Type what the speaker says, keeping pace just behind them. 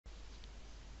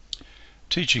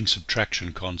Teaching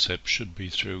subtraction concepts should be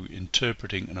through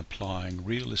interpreting and applying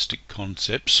realistic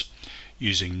concepts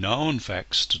using known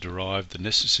facts to derive the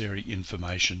necessary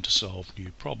information to solve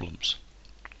new problems.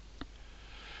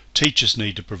 Teachers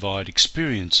need to provide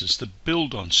experiences that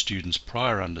build on students'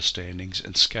 prior understandings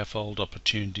and scaffold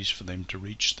opportunities for them to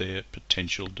reach their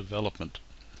potential development.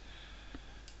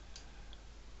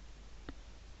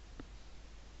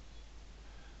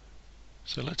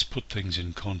 So let's put things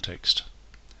in context.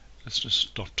 Let's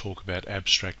just not talk about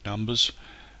abstract numbers,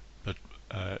 but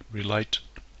relate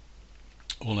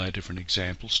all our different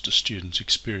examples to students'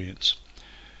 experience.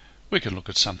 We can look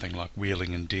at something like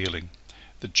wheeling and dealing.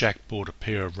 That Jack bought a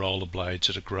pair of rollerblades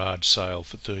at a garage sale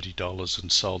for $30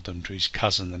 and sold them to his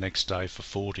cousin the next day for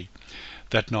 $40.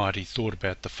 That night he thought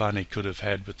about the fun he could have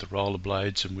had with the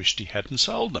rollerblades and wished he hadn't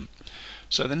sold them.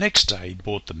 So the next day he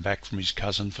bought them back from his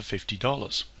cousin for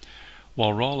 $50.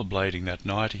 While rollerblading that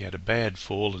night he had a bad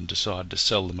fall and decided to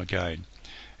sell them again.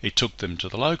 He took them to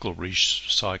the local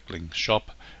recycling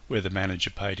shop where the manager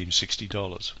paid him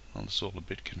 $60. Well, it's all a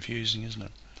bit confusing, isn't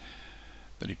it?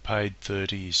 Then he paid $30,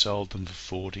 he sold them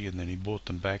for $40, and then he bought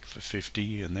them back for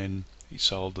 $50, and then he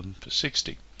sold them for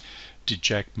 $60. Did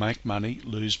Jack make money,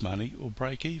 lose money, or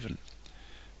break even?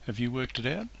 Have you worked it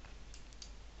out?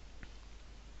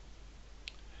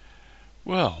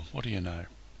 Well, what do you know?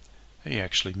 He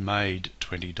actually made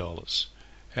 $20.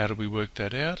 How did we work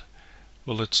that out?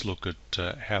 Well, let's look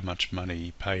at how much money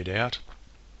he paid out.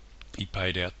 He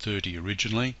paid out $30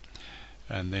 originally,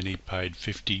 and then he paid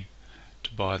 $50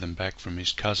 to buy them back from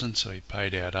his cousin, so he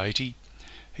paid out $80.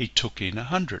 He took in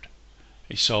 $100.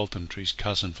 He sold them to his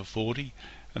cousin for $40,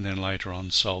 and then later on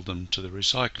sold them to the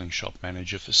recycling shop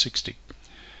manager for $60.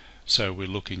 So we're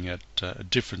looking at a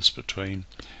difference between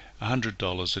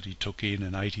 $100 that he took in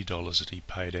and $80 that he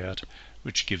paid out,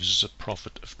 which gives us a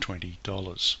profit of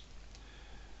 $20.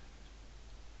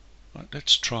 Right,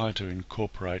 let's try to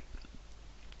incorporate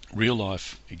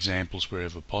real-life examples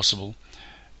wherever possible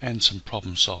and some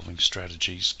problem-solving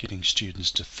strategies, getting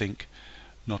students to think,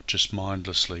 not just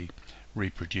mindlessly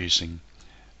reproducing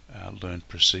learned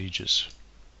procedures.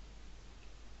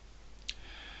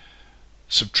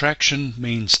 Subtraction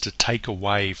means to take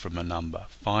away from a number,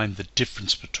 find the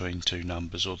difference between two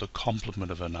numbers or the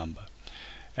complement of a number.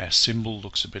 Our symbol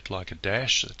looks a bit like a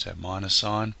dash, that's our minus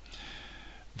sign.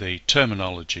 The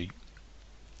terminology,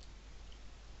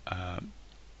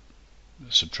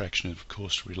 subtraction is of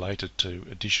course related to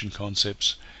addition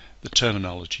concepts. The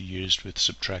terminology used with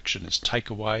subtraction is take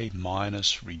away,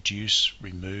 minus, reduce,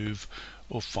 remove,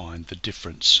 or find the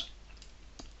difference.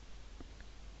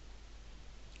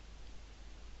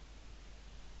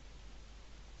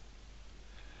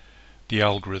 The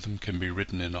algorithm can be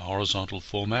written in a horizontal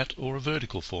format or a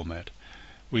vertical format.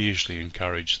 We usually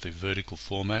encourage the vertical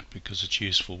format because it's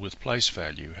useful with place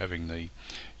value, having the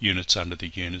units under the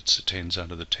units, the tens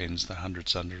under the tens, the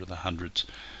hundreds under the hundreds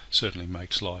certainly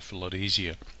makes life a lot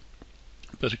easier.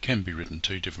 But it can be written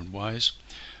two different ways.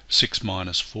 6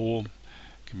 minus 4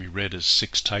 can be read as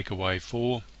 6 take away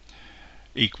 4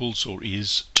 equals or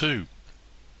is 2.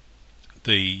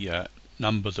 The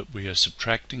number that we are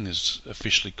subtracting is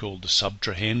officially called the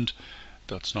subtrahend.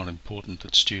 That's not important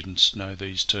that students know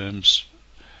these terms.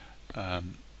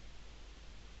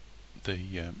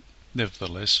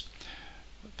 Nevertheless,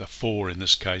 the 4 in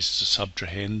this case is a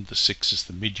subtrahend, the 6 is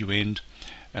the miduend,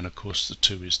 and of course the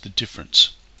 2 is the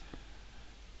difference.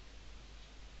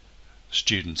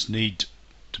 Students need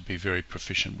to be very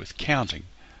proficient with counting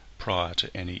prior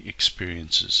to any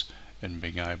experiences in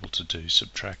being able to do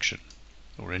subtraction,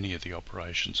 or any of the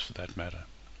operations for that matter.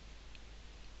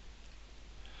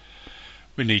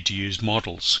 We need to use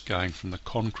models going from the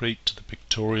concrete to the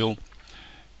pictorial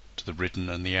to the written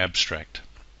and the abstract.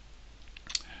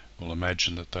 We'll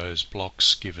imagine that those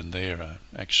blocks given there are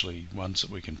actually ones that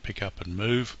we can pick up and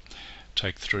move.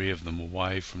 Take 3 of them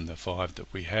away from the 5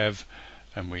 that we have,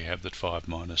 and we have that 5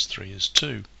 minus 3 is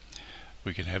 2.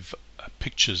 We can have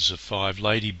pictures of 5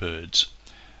 ladybirds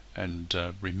and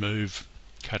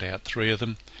cut out 3 of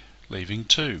them, leaving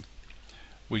 2.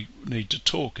 We need to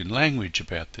talk in language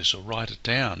about this or write it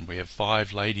down. We have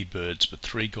 5 ladybirds, but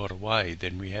 3 got away,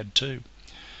 then we had 2.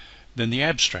 Then the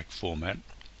abstract format,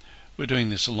 we're doing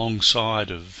this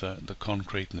alongside of the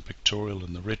concrete and the pictorial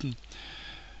and the written.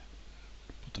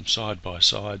 Put them side by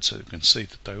side so you can see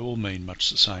that they all mean much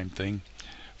the same thing.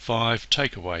 5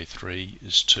 take away 3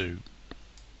 is 2.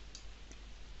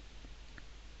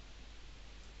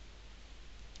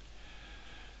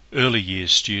 Early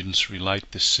years students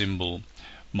relate this symbol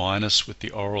minus with the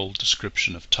oral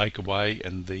description of take away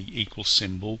and the equal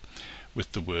symbol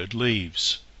with the word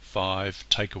leaves. 5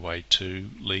 take away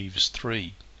 2 leaves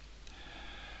 3.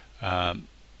 Um,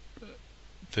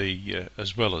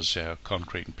 as well as our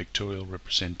concrete and pictorial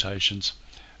representations,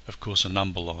 of course a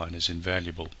number line is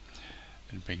invaluable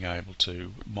in being able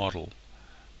to model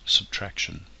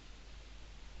subtraction.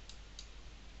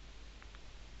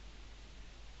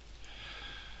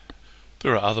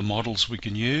 There are other models we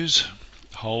can use.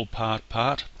 Whole,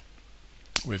 part.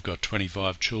 We've got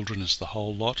 25 children as the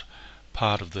whole lot.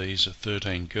 Part of these are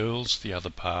 13 girls, the other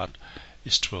part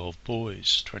is 12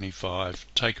 boys. 25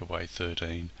 take away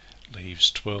 13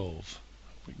 leaves 12.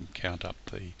 We can count up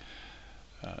the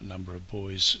number of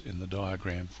boys in the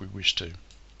diagram if we wish to.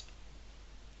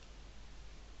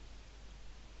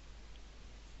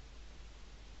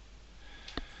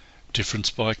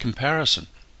 Difference by comparison.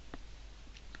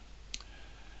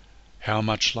 How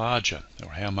much larger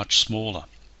or how much smaller?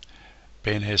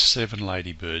 Ben has 7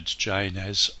 ladybirds, Jane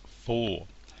has 4.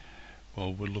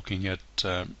 Well, we're looking at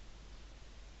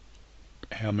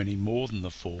how many more than the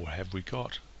 4 have we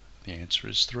got? The answer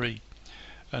is 3.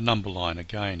 A number line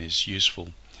again is useful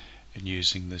in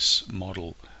using this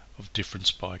model of difference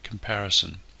by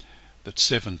comparison, that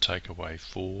 7 take away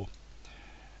 4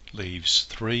 leaves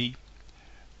 3,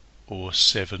 or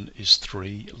 7 is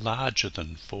 3 larger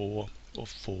than 4, or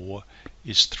 4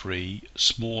 is 3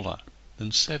 smaller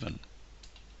than 7.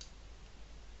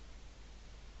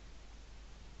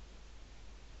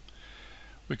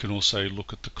 We can also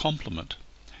look at the complement.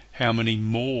 How many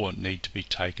more need to be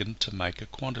taken to make a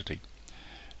quantity?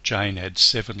 Jane had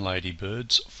 7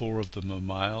 ladybirds, 4 of them were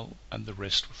male and the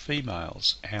rest were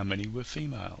females. How many were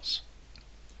females?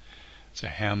 So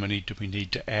how many do we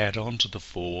need to add on to the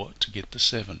 4 to get the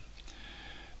 7?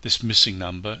 This missing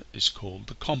number is called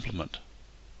the complement.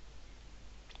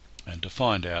 And to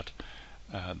find out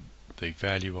the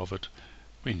value of it,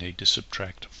 we need to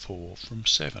subtract 4 from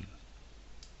 7.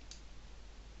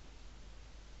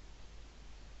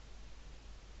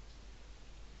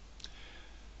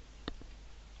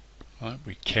 Right,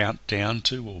 we count down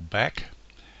to or back.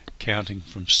 Counting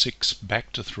from 6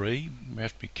 back to 3. We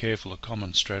have to be careful. A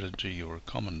common strategy or a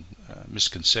common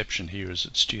misconception here is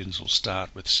that students will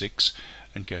start with 6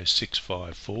 and go 6,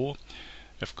 5, 4.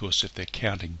 Of course, if they're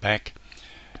counting back,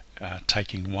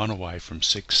 taking 1 away from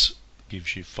 6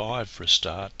 gives you 5 for a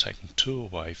start. Taking 2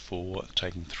 away, 4.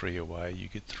 Taking 3 away, you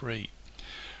get 3.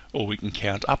 Or we can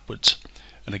count upwards.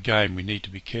 And again, we need to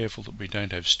be careful that we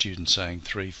don't have students saying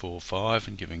 3, 4, 5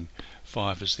 and giving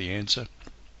 5 as the answer.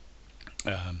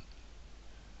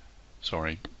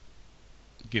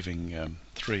 Giving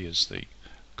 3 as the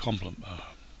complement.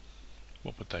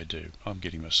 What would they do? I'm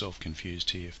getting myself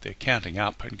confused here. If they're counting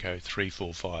up and go 3,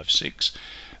 4, 5, 6,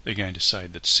 they're going to say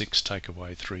that 6 take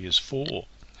away 3 is 4.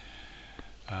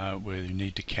 Where you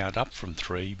need to count up from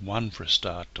 3, 1 for a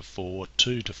start to 4,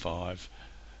 2 to 5,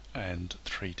 and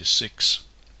 3 to 6.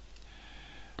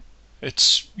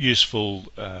 It's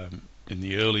useful in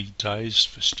the early days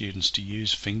for students to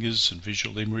use fingers and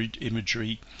visual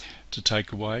imagery to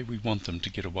take away. We want them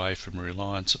to get away from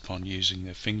reliance upon using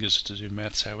their fingers to do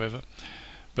maths, however,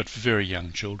 but for very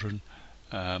young children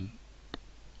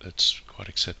that's quite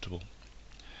acceptable.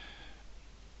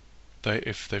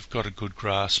 If they've got a good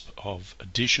grasp of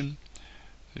addition,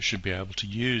 they should be able to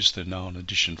use the known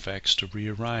addition facts to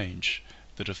rearrange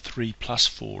that if 3 plus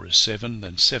 4 is 7,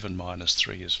 then 7 minus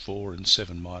 3 is 4, and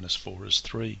 7 minus 4 is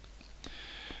 3.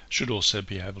 Should also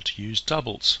be able to use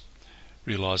doubles,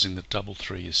 realizing that double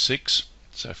 3 is 6,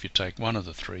 so if you take one of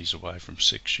the 3's away from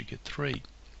 6, you get 3.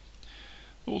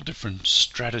 All different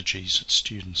strategies that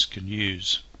students can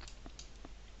use.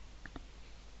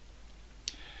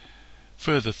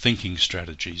 Further thinking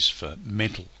strategies for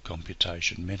mental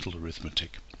computation, mental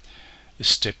arithmetic, is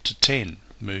step to 10,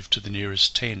 move to the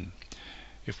nearest 10.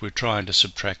 If we're trying to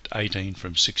subtract 18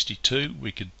 from 62,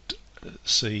 we could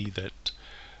see that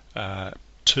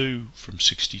 2 from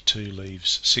 62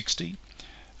 leaves 60.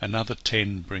 Another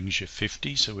 10 brings you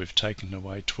 50, so we've taken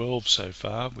away 12 so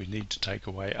far. We need to take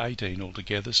away 18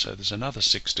 altogether, so there's another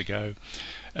 6 to go,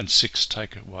 and 6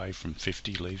 take away from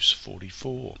 50 leaves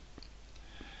 44.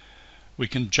 We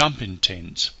can jump in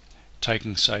tens,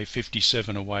 taking say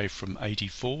 57 away from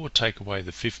 84, take away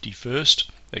the 50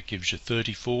 first, that gives you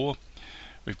 34.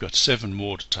 We've got 7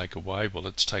 more to take away. Well,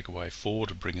 let's take away 4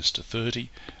 to bring us to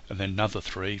 30, and then another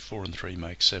 3, 4 and 3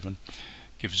 make 7,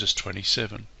 gives us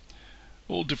 27.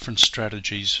 All different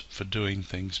strategies for doing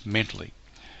things mentally,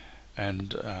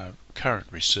 and current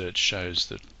research shows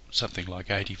that something like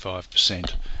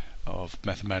 85% of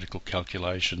mathematical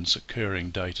calculations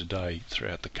occurring day to day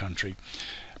throughout the country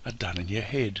are done in your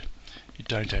head. You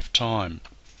don't have time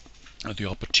or the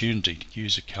opportunity to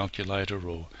use a calculator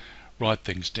or write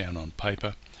things down on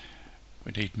paper.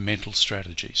 We need mental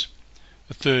strategies.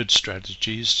 A third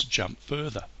strategy is to jump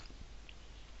further.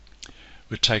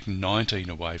 We're taking 19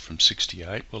 away from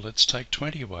 68. Well, let's take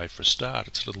 20 away for a start.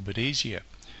 It's a little bit easier.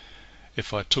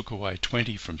 If I took away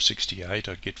 20 from 68,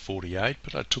 I'd get 48,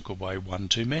 but I took away one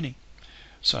too many.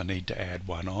 So I need to add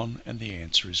one on, and the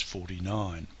answer is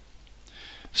 49.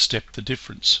 Step the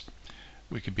difference.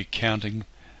 We could be counting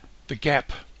the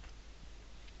gap.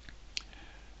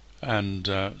 And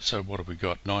so what have we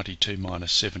got? 92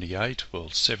 minus 78.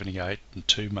 Well, 78 and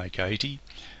 2 make 80.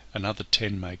 Another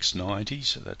 10 makes 90,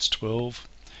 so that's 12.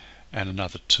 And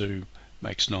another 2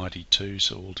 makes 92,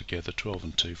 so altogether 12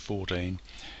 and 2, 14.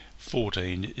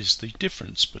 14 is the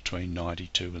difference between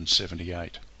 92 and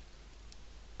 78.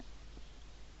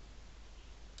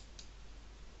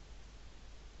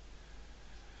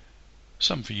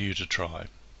 Some for you to try.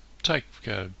 Take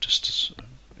just as an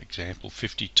example,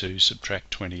 52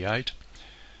 subtract 28.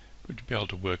 We'd be able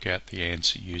to work out the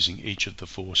answer using each of the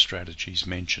 4 strategies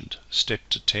mentioned. Step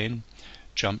to 10,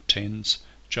 jump tens,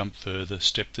 jump further,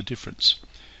 step the difference.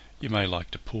 You may like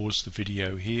to pause the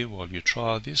video here while you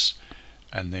try this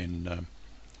and then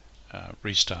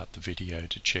restart the video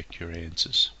to check your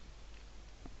answers.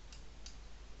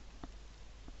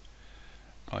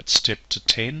 Right, step to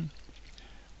 10.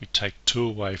 We take 2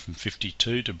 away from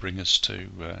 52 to bring us to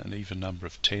an even number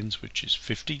of tens, which is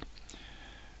 50.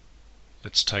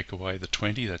 Let's take away the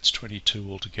 20, that's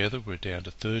 22 altogether, we're down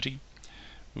to 30.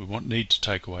 We need to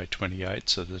take away 28,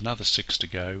 so there's another 6 to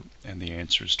go, and the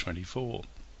answer is 24.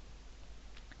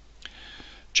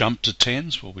 Jump to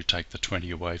tens, well, we take the 20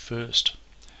 away first.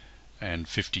 And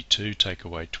 52, take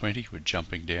away 20, we're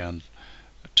jumping down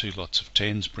 2 lots of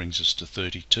tens, brings us to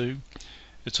 32.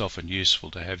 It's often useful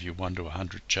to have your 1 to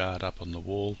 100 chart up on the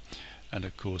wall, and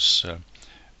of course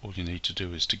all you need to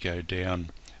do is to go down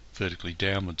vertically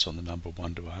downwards on the number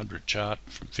 1 to 100 chart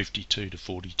from 52 to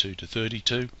 42 to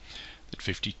 32. That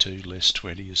 52 less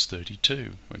 20 is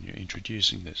 32 when you're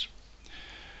introducing this.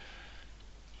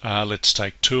 Let's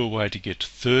take 2 away to get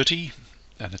 30,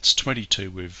 and it's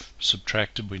 22 we've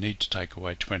subtracted. We need to take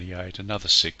away 28, another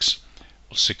 6.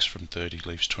 Well, 6 from 30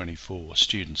 leaves 24.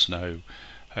 Students know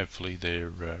hopefully their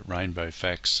rainbow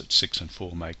facts that 6 and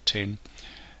 4 make 10,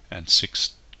 and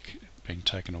 6 being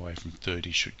taken away from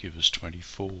 30 should give us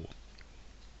 24.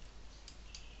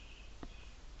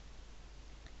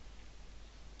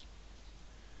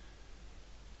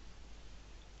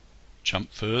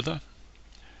 Jump further.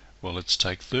 Well, let's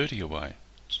take 30 away.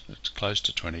 It's close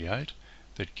to 28.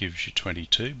 That gives you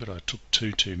 22, but I took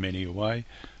 2 too many away,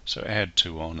 so add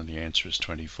 2 on and the answer is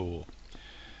 24.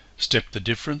 Step the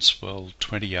difference. Well,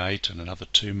 28 and another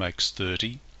 2 makes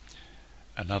 30.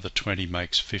 Another 20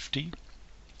 makes 50.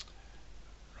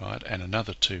 Right, and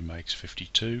another 2 makes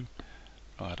 52.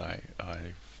 Right,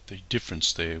 the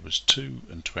difference there was 2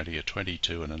 and 20 are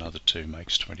 22, and another 2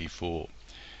 makes 24.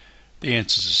 The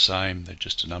answer's the same, they're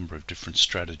just a number of different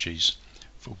strategies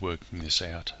for working this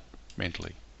out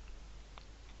mentally.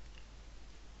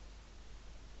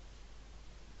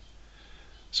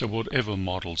 So whatever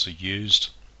models are used,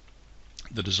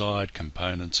 the desired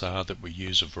components are that we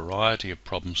use a variety of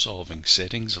problem-solving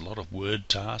settings, a lot of word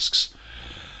tasks,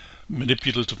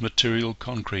 manipulative material,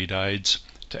 concrete aids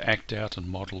to act out and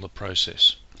model the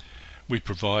process. We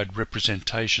provide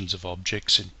representations of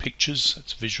objects in pictures,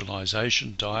 that's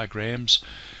visualization, diagrams.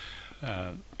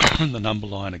 The number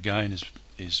line again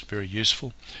is very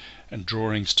useful, and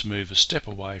drawings to move a step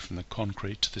away from the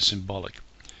concrete to the symbolic.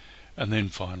 And then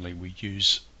finally we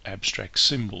use abstract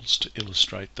symbols to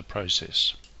illustrate the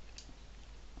process.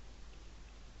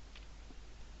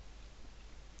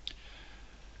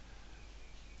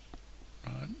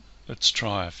 Right, let's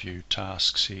try a few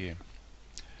tasks here.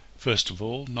 First of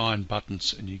all, 9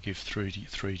 buttons and you give 3 to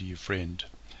your friend.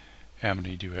 How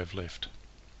many do you have left?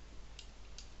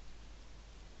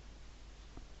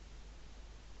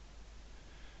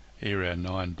 Here are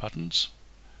 9 buttons.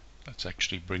 Let's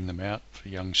actually bring them out for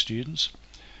young students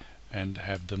and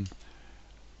have them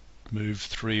move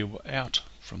 3 out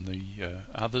from the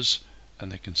others,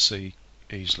 and they can see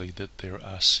easily that there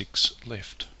are 6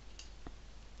 left.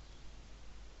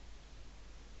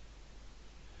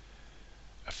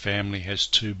 A family has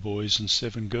 2 boys and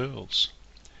 7 girls.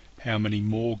 How many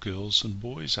more girls than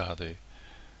boys are there?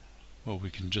 Well, we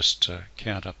can just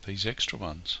count up these extra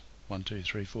ones. 1, 2,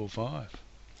 3, 4, 5.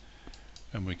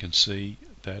 And we can see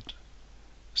that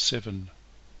 7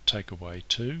 take away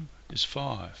 2 is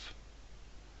 5.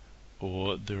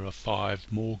 Or there are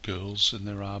 5 more girls than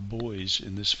there are boys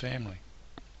in this family.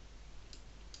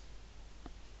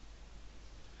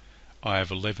 I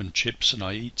have 11 chips and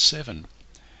I eat 7.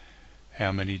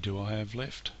 How many do I have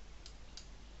left?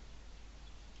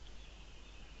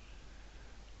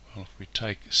 Well, if we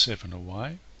take 7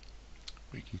 away,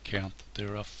 we can count that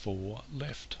there are 4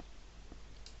 left.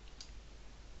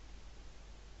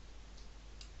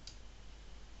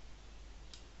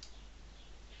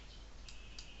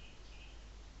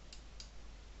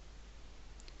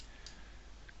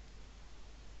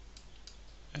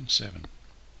 And 7.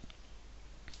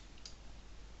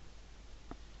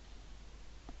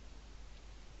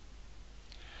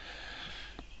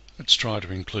 Let's try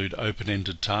to include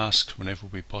open-ended tasks whenever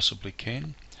we possibly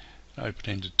can. An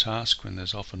open-ended task, when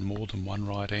there's often more than one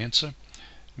right answer,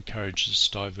 encourages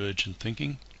divergent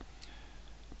thinking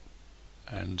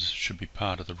and should be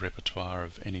part of the repertoire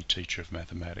of any teacher of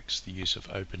mathematics, the use of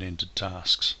open-ended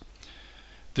tasks.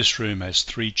 This room has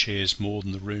 3 chairs more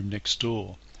than the room next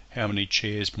door. How many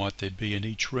chairs might there be in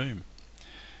each room?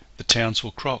 The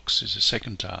Townsville Crocs is a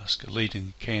second task, leading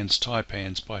the Cairns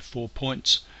Taipans by 4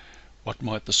 points. What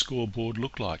might the scoreboard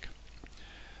look like?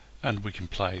 And we can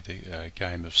play the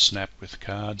game of snap with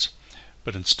cards,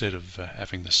 but instead of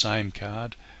having the same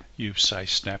card, you say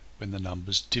snap when the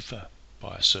numbers differ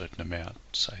by a certain amount,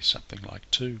 say something like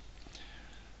 2.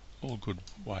 All good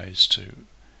ways to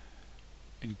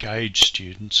engage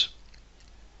students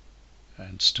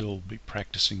and still be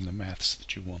practicing the maths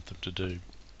that you want them to do.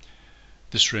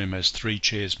 This room has 3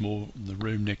 chairs more than the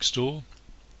room next door.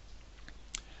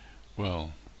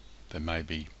 Well, there may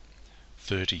be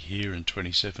 30 here and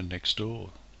 27 next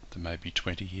door. There may be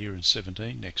 20 here and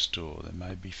 17 next door. There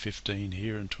may be 15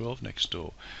 here and 12 next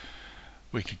door.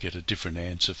 We could get a different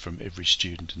answer from every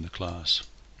student in the class.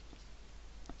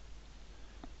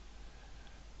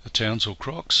 The Townsville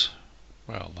Crocs,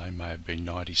 well, they may have been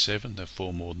 97. They're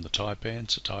 4 more than the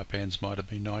Taipans. The Taipans might have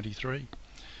been 93.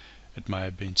 It may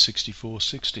have been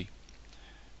 64-60,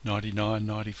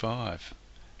 99-95,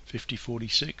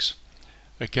 50-46.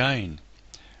 Again,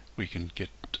 we can get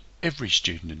every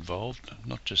student involved,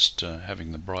 not just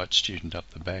having the bright student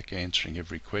up the back answering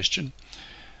every question,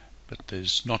 but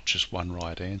there's not just one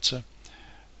right answer.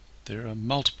 There are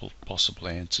multiple possible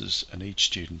answers, and each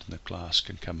student in the class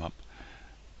can come up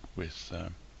with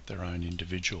their own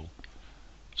individual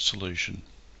solution.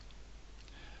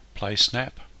 Play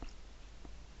snap.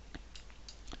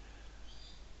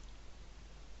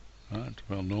 Right.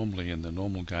 Well, normally in the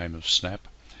normal game of snap,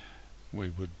 we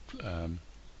would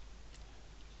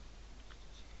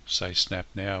say snap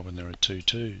now when there are 2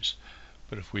 2s.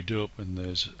 But if we do it when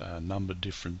there's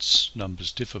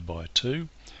numbers differ by 2,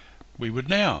 we would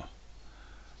now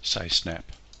say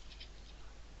snap.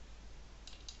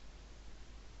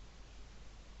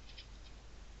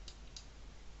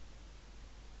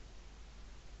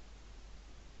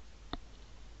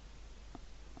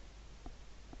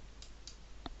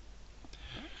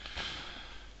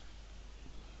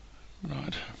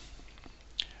 Right.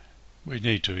 We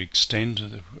need to extend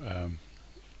and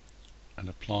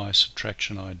apply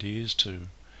subtraction ideas to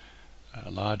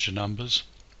larger numbers.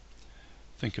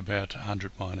 Think about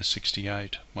 100 minus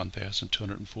 68,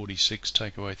 1246,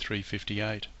 take away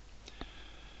 358.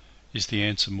 Is the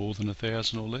answer more than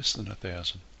 1,000 or less than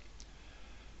 1,000?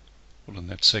 Well, in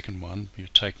that second one, you're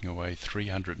taking away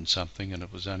 300 and something, and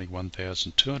it was only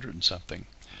 1,200 and something.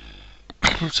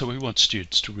 So we want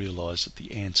students to realise that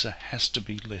the answer has to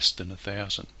be less than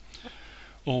 1,000.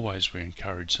 Always we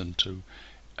encourage them to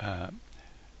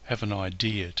have an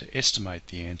idea to estimate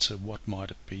the answer, what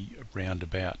might it be round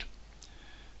about.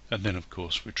 And then of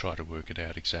course we try to work it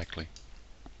out exactly.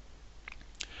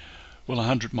 Well,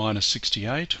 100 minus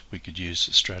 68, we could use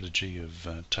the strategy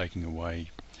of taking away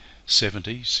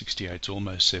 70. 68 is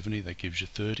almost 70, that gives you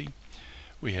 30.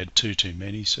 We had 2 too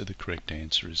many, so the correct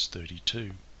answer is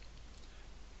 32.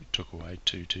 We took away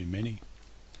 2 too many,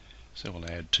 so we'll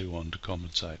add 2 on to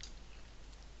compensate.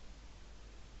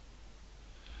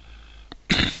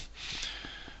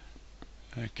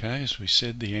 Okay, as we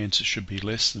said, the answer should be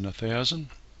less than 1,000.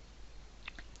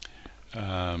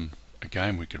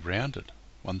 Again, we could round it.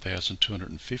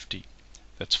 1,250,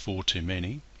 that's 4 too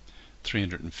many.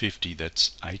 350,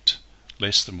 that's 8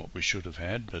 less than what we should have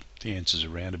had, but the answer's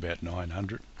around about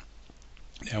 900.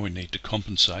 Now we need to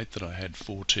compensate that I had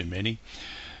 4 too many,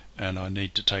 and I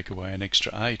need to take away an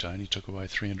extra 8. I only took away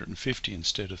 350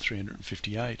 instead of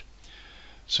 358.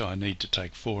 So I need to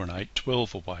take 4 and 8,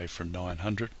 12 away from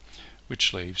 900,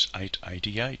 which leaves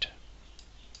 888.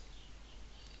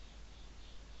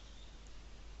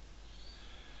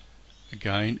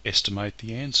 Again, estimate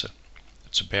the answer.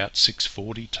 It's about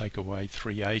 640, take away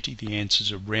 380, the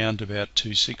answer's around about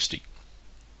 260.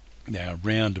 Now,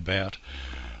 round about,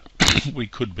 we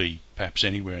could be perhaps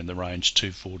anywhere in the range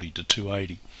 240 to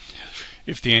 280.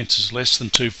 If the answer's less than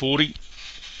 240,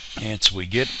 the answer we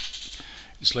get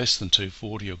is less than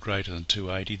 240 or greater than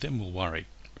 280, then we'll worry.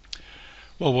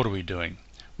 Well, what are we doing?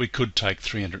 We could take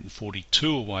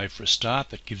 342 away for a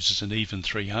start. That gives us an even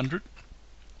 300.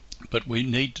 But we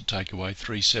need to take away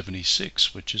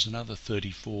 376, which is another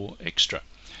 34 extra.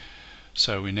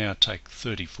 So we now take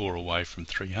 34 away from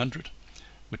 300,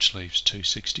 which leaves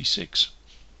 266.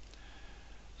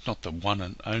 Not the one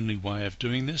and only way of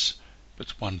doing this, but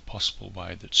it's one possible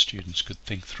way that students could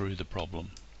think through the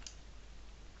problem.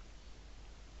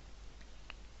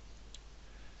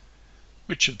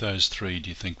 Which of those three do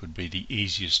you think would be the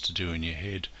easiest to do in your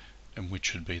head, and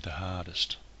which would be the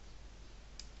hardest?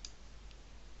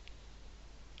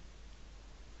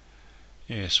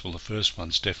 Yes, well, the first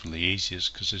one's definitely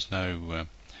easiest because there's no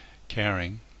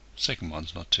carrying. Second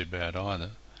one's not too bad either.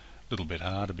 A little bit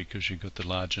harder because you've got the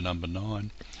larger number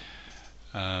 9.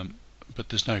 But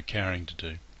there's no carrying to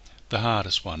do. The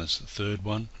hardest one is the third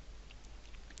one,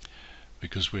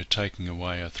 because we're taking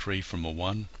away a 3 from a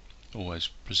 1. Always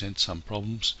presents some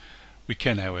problems. We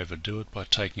can, however, do it by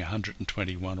taking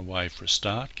 121 away for a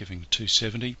start, giving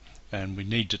 270, and we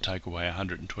need to take away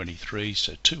 123,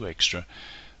 so 2 extra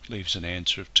leaves an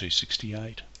answer of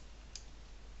 268.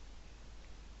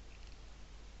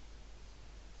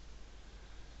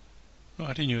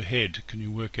 Right, in your head, can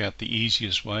you work out the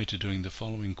easiest way to doing the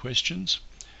following questions?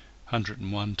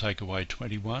 101 take away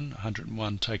 21,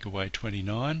 101 take away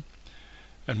 29,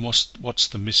 and what's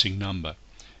the missing number?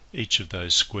 Each of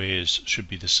those squares should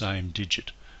be the same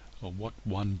digit, or what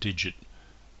one digit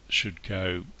should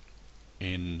go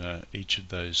in each of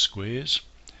those squares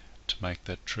to make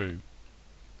that true.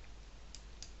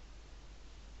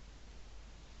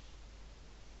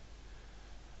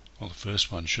 Well, the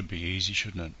first one should be easy,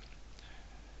 shouldn't it?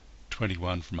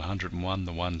 21 from 101,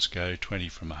 the ones go, 20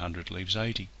 from 100 leaves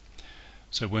 80.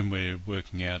 So when we're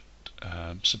working out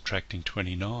subtracting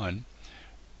 29,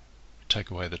 take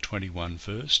away the 21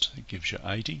 first, it gives you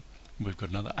 80. We've got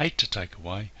another 8 to take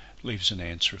away, leaves an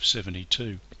answer of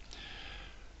 72.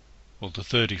 Well, the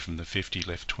 30 from the 50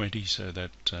 left 20, so that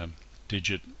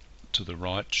digit to the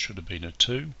right should have been a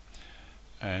 2,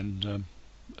 and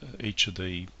each of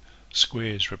the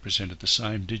squares represented the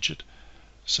same digit,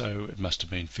 so it must have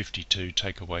been 52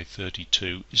 take away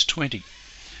 32 is 20.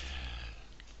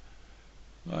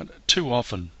 Right. Too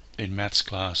often in maths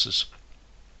classes,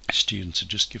 students are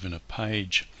just given a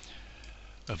page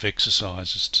of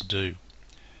exercises to do,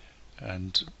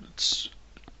 and it's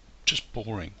just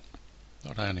boring,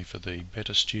 not only for the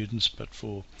better students but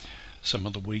for some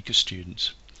of the weaker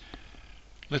students.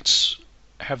 Let's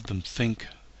have them think,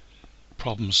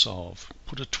 problem solve,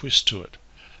 put a twist to it,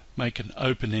 make an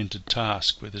open-ended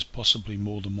task where there's possibly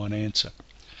more than one answer,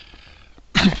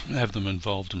 have them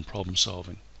involved in problem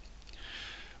solving.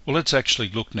 Well, let's actually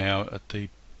look now at the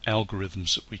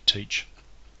algorithms that we teach.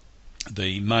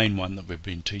 The main one that we've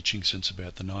been teaching since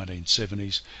about the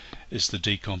 1970s is the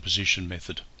decomposition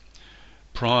method.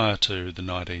 Prior to the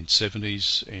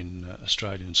 1970s in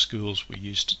Australian schools, we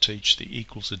used to teach the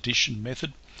equals addition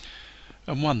method,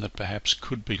 and one that perhaps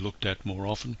could be looked at more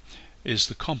often is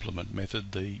the complement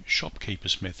method, the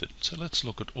shopkeeper's method. So let's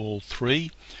look at all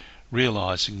three,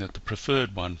 realizing that the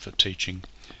preferred one for teaching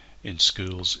in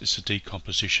schools is the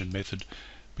decomposition method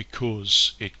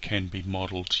because it can be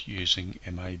modelled using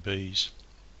MABs.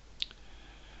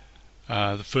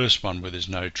 The first one, where there's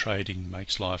no trading,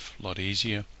 makes life a lot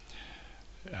easier.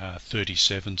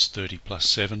 37's 30 plus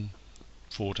 7,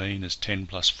 14 is 10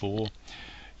 plus 4.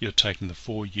 You're taking the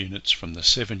 4 units from the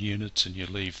 7 units and you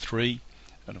leave 3,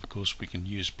 and of course we can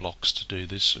use blocks to do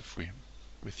this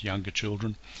with younger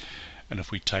children. And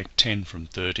if we take 10 from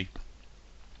 30,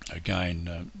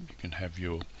 again you can have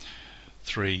your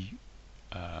 3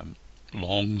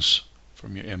 longs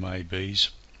from your MABs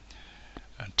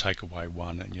and take away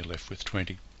 1 and you're left with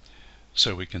 20.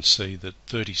 So we can see that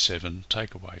 37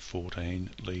 take away 14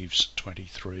 leaves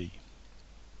 23.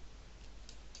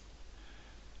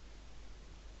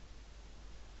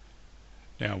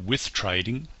 Now with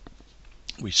trading,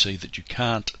 we see that you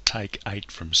can't take 8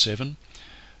 from 7,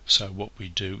 so what we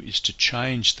do is to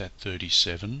change that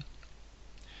 37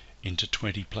 into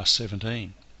 20 plus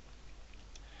 17.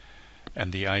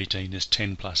 And the 18 is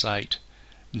 10 plus 8.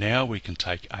 Now we can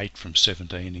take 8 from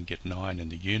 17 and get 9 in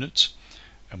the units,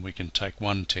 and we can take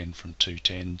 1 10 from 2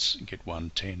 10s and get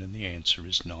 1 10, and the answer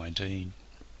is 19.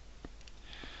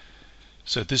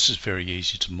 So this is very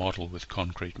easy to model with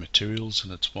concrete materials,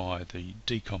 and it's why the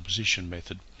decomposition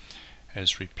method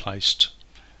has replaced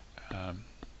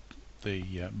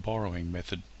the borrowing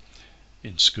method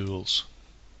in schools.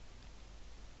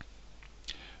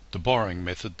 The borrowing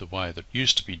method, the way that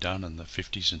used to be done in the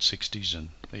 50s and 60s and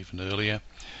even earlier,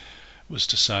 was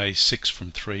to say 6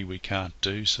 from 3 we can't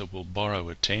do, so we'll borrow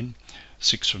a 10.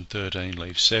 6 from 13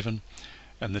 leaves 7,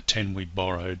 and the 10 we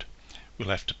borrowed we'll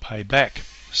have to pay back.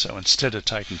 So instead of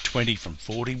taking 20 from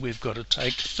 40, we've got to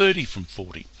take 30 from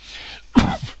 40.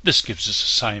 This gives us the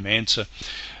same answer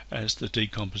as the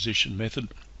decomposition method.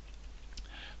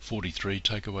 43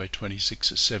 take away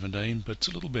 26 is 17, but it's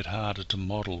a little bit harder to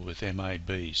model with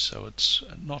MAB, so it's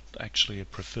not actually a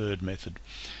preferred method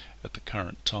at the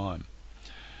current time.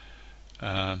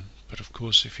 But of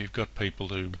course, if you've got people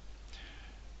who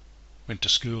went to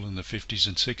school in the 50s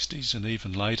and 60s and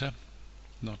even later,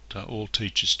 not all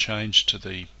teachers changed to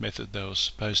the method they were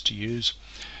supposed to use,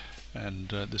 and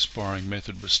this borrowing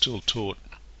method was still taught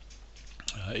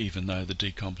even though the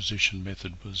decomposition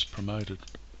method was promoted.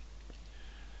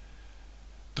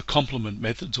 The complement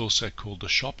method is also called the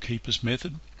shopkeeper's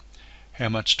method. How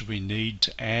much do we need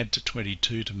to add to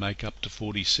 22 to make up to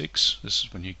 46? This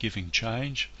is when you're giving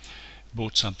change.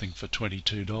 Bought something for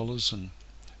 $22 and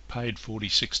paid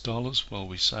 $46. Well,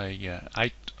 we say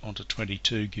 8 onto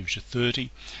 22 gives you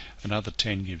 30, another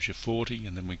 10 gives you 40,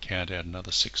 and then we count out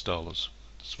another $6.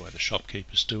 That's the way the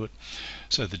shopkeepers do it.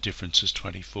 So the difference is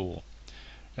 24.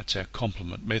 That's our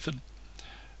complement method.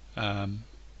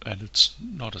 And it's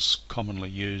not as commonly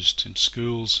used in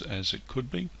schools as it could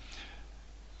be,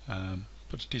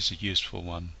 but it is a useful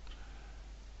one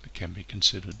that can be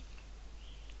considered.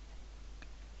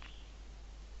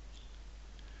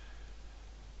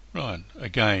 Right,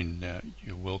 again,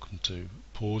 you're welcome to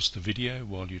pause the video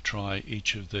while you try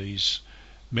each of these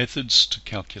methods to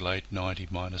calculate 90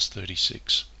 minus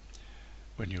 36.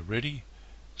 When you're ready,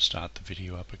 start the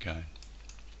video up again.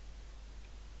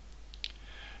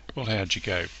 Well, how'd you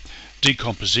go?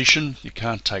 Decomposition, you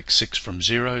can't take 6 from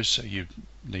 0, so you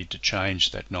need to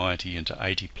change that 90 into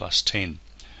 80 plus 10.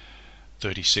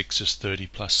 36 is 30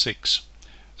 plus 6,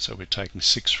 so we're taking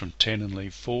 6 from 10 and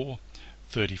leave 4,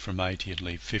 30 from 80 and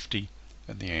leave 50,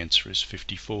 and the answer is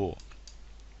 54.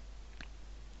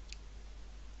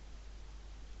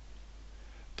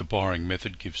 The borrowing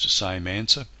method gives the same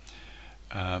answer,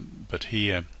 but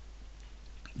here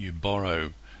you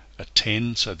borrow a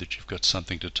 10 so that you've got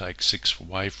something to take 6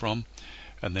 away from,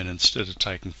 and then instead of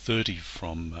taking 30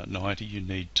 from 90, you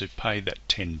need to pay that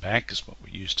 10 back, is what we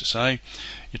used to say.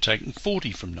 You're taking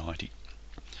 40 from 90.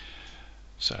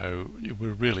 So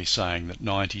we're really saying that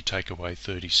 90 take away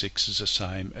 36 is the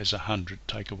same as 100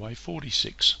 take away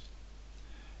 46.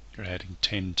 You're adding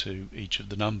 10 to each of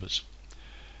the numbers.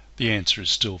 The answer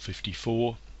is still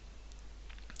 54.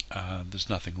 There's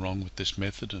nothing wrong with this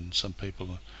method, and some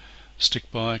people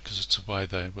stick by it because it's the way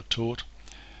they were taught.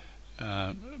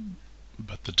 But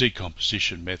the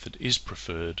decomposition method is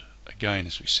preferred, again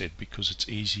as we said, because it's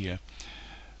easier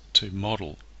to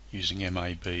model using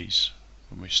MABs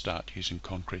when we start using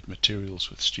concrete materials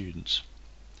with students.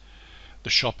 The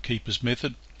shopkeeper's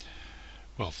method,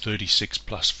 well, 36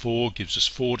 plus 4 gives us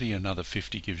 40, another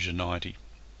 50 gives you 90.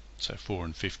 So 4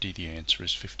 and 50, the answer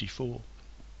is 54.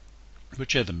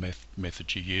 Whichever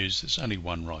method you use, there's only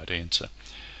one right answer.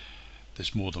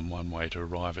 There's more than one way to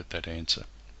arrive at that answer.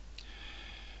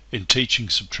 In teaching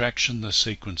subtraction, the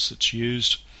sequence that's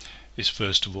used is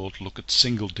first of all to look at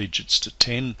single digits to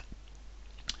 10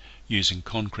 using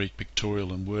concrete,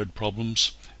 pictorial and word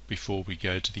problems before we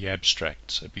go to the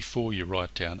abstract. So before you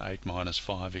write down 8 minus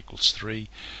 5 equals 3,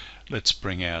 let's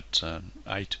bring out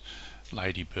 8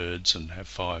 ladybirds and have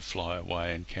 5 fly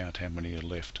away and count how many are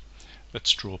left.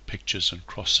 Let's draw pictures and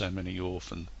cross so many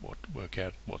off and work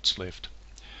out what's left.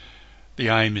 The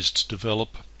aim is to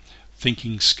develop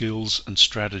thinking skills and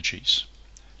strategies.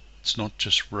 It's not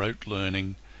just rote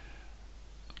learning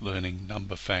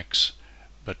number facts,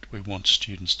 but we want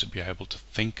students to be able to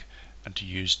think and to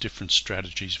use different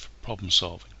strategies for problem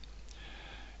solving.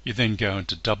 You then go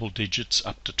into double digits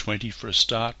up to 20 for a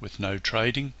start with no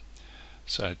trading.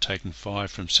 So taking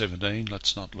 5 from 17,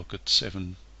 let's not look at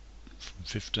 7 from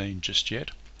 15 just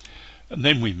yet. And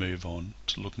then we move on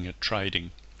to looking at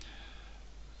trading.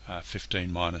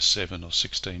 15 minus 7 or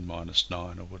 16 minus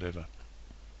 9 or whatever.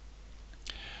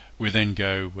 We then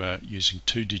go using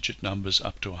 2-digit numbers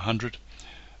up to 100,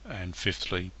 and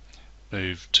fifthly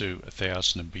move to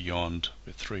 1000 and beyond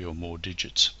with 3 or more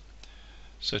digits.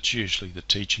 So it's usually the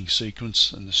teaching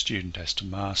sequence, and the student has to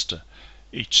master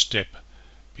each step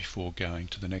before going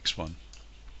to the next one.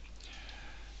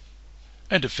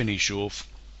 And to finish off,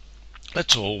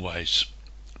 let's always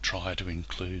try to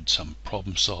include some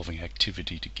problem-solving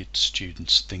activity to get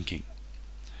students thinking.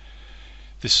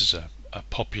 This is a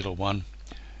popular one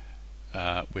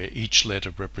where each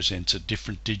letter represents a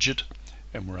different digit,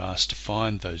 and we're asked to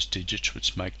find those digits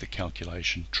which make the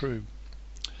calculation true.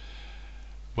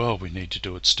 Well, we need to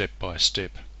do it step by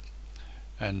step.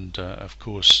 And of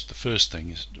course, the first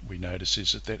thing we notice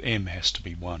is that m has to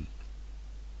be 1.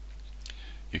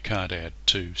 You can't add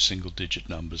two single-digit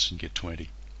numbers and get 20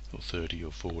 or 30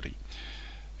 or 40.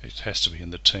 It has to be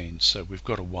in the teens, so we've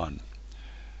got a 1.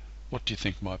 What do you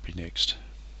think might be next?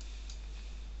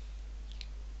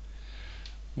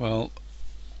 Well,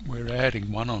 we're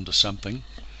adding 1 onto something,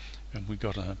 and we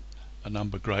got a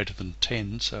number greater than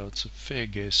 10, so it's a fair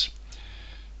guess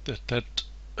that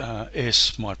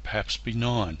S might perhaps be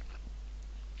 9.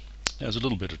 There's a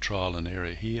little bit of trial and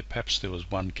error here. Perhaps there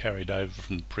was 1 carried over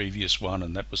from the previous one,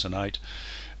 and that was an 8.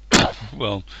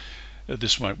 Well,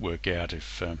 this won't work out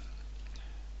if I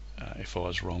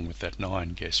was wrong with that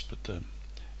 9 guess, but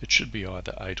it should be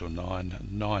either 8 or 9.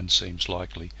 9 seems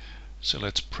likely, so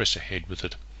let's press ahead with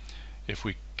it. If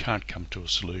we can't come to a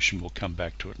solution, we'll come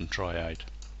back to it and try 8.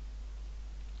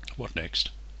 What next?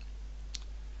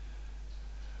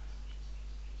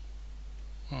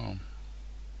 Oh,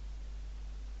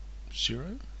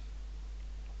 0.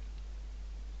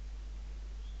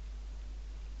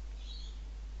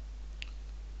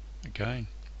 Again,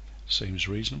 seems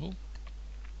reasonable.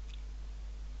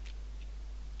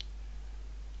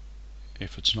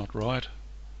 If it's not right,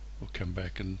 we'll come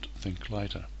back and think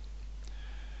later.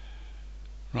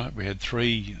 Right, we had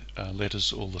 3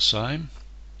 letters all the same.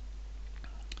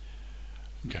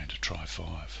 I'm going to try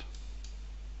 5.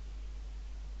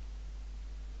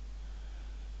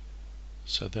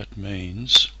 So that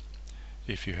means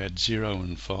if you had 0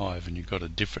 and 5 and you got a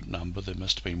different number, there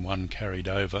must have been 1 carried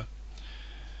over,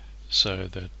 so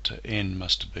that n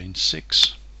must have been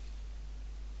 6.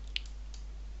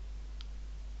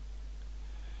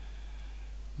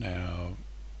 Now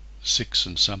 6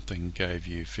 and something gave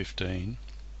you 15.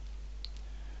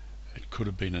 It could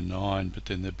have been a 9, but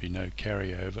then there'd be no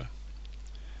carryover.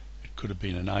 It could have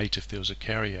been an 8 if there was a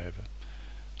carryover.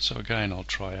 So again, I'll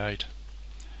try 8.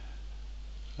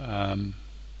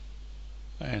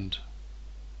 And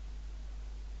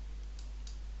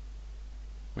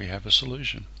we have a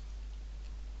solution.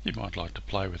 You might like to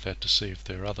play with that to see if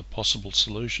there are other possible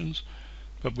solutions,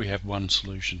 but we have one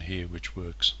solution here which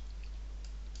works.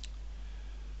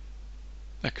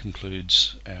 That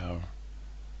concludes our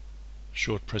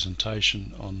short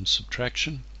presentation on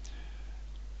subtraction.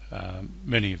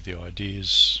 Many of the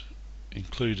ideas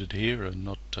included here are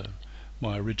not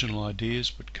my original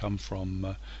ideas, but come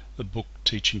from the book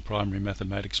Teaching Primary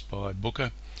Mathematics by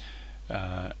Booker,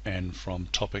 and from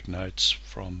topic notes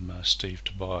from Steve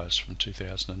Tobias from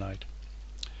 2008.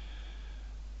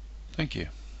 Thank you.